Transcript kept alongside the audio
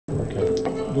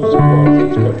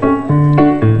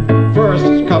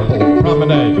First couple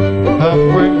promenade,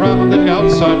 halfway round the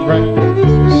outside ring.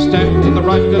 Stand to the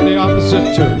right of the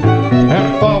opposite two,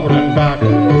 and forward and back.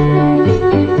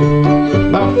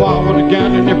 Now forward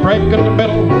again and you break in the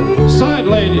middle. Side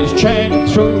ladies chain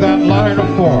through that line of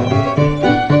four.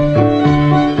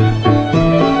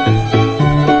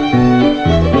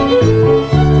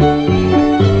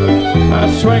 Now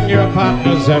swing your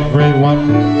partners,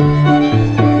 everyone.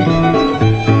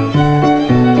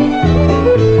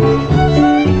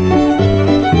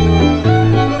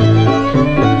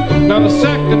 Now the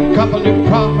second couple you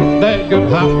promenade, go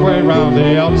halfway round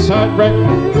the outside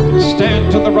ring.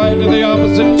 Stand to the right of the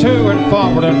opposite two and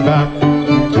forward and back.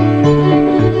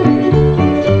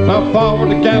 Now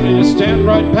forward again and you stand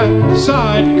right back.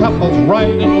 Side couples right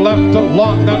and left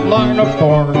along that line of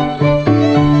four.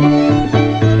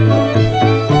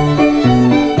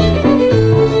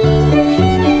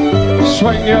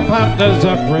 Swing your partners,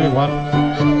 everyone.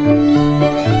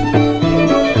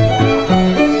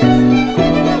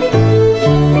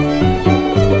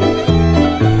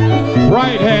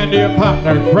 Right hand to your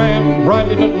partner, grab right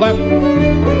and left.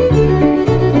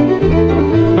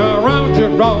 Now around you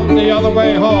round the other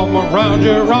way home, around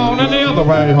you round and the other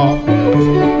way home.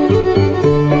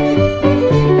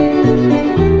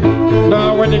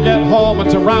 Now when you get home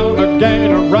it's around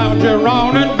again, around you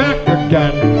round and back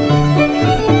again.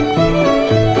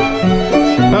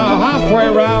 Now halfway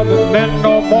round and then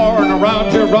no more, and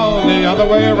around you round the other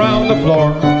way around the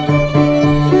floor.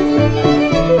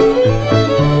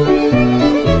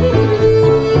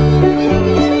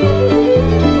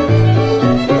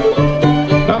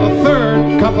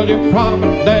 You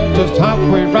promenade just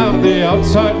halfway round the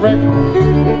outside ring.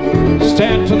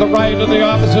 Stand to the right of the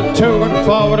opposite two and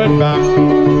forward and back.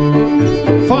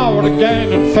 Forward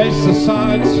again and face the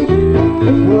sides.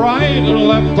 Right and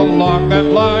left along that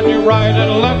line. You right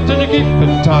and left and you keep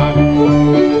in time.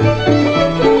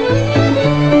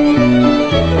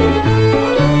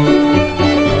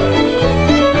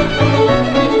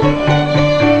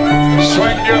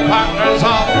 Swing your partners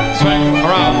off, swing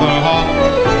around the hall.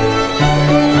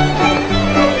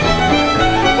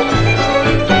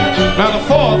 Now the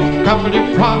fourth couple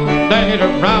you promenade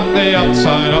around the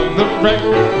outside of the ring.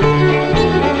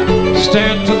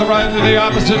 Stand to the right of the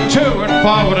opposite two and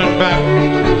forward and back.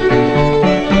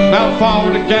 Now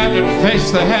forward again and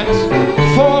face the heads.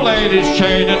 Four ladies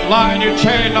chain in line, you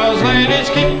chain those ladies,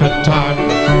 keep in time.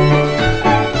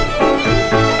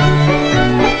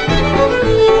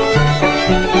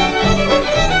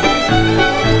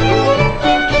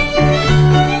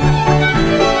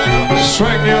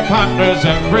 Swing your partners,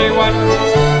 everyone.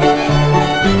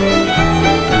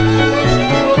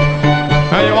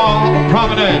 Now you all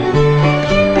promenade.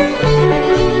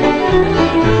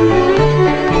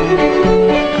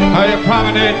 Now you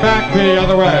promenade back the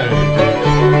other way.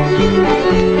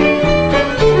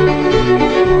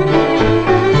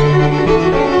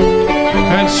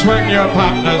 And swing your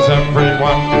partners,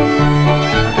 everyone.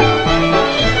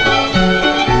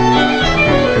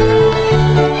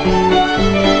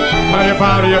 You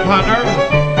bow to your partner,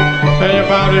 and you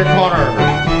bow to your corner,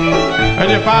 and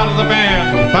you bow to the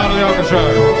band, bow to the orchestra.